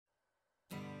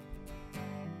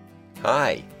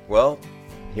Hi. Well,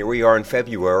 here we are in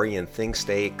February and things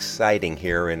stay exciting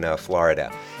here in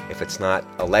Florida. If it's not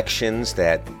elections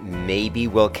that maybe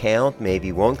will count,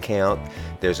 maybe won't count,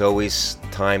 there's always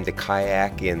time to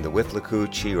kayak in the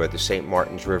Withlacoochee or the St.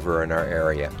 Martin's River in our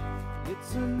area.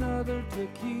 It's another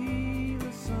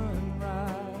tequila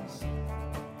sunrise,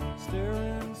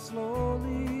 staring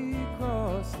slowly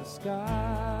across the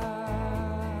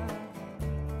sky.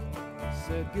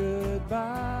 Said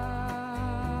goodbye.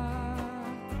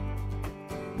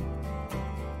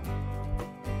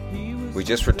 We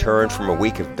just returned from a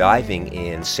week of diving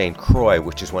in St. Croix,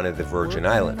 which is one of the Virgin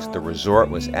Islands. The resort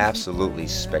was absolutely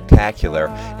spectacular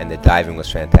and the diving was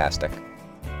fantastic.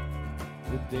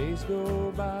 The days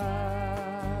go by.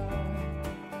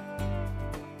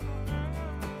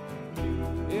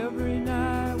 Every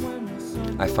night when the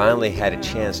sun I finally had a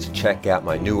chance to check out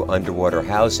my new underwater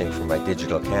housing for my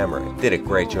digital camera. It did a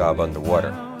great job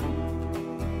underwater.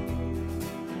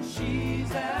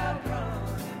 she's out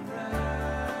running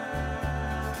round.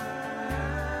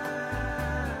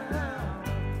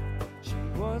 She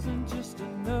wasn't just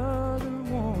another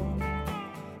woman,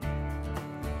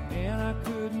 and I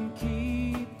couldn't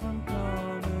keep from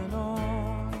coming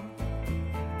on.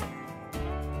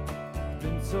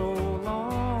 Been so long.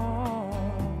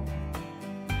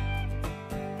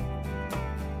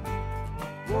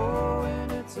 Oh,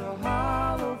 and it's a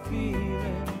hollow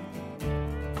feeling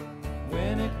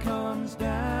when it comes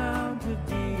down to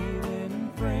dealing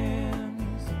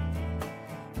friends.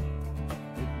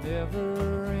 It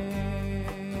never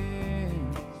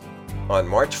ends. On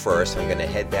March 1st, I'm going to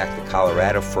head back to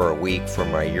Colorado for a week for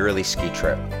my yearly ski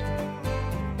trip.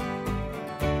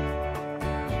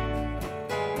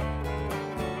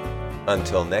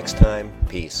 Until next time,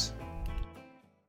 peace.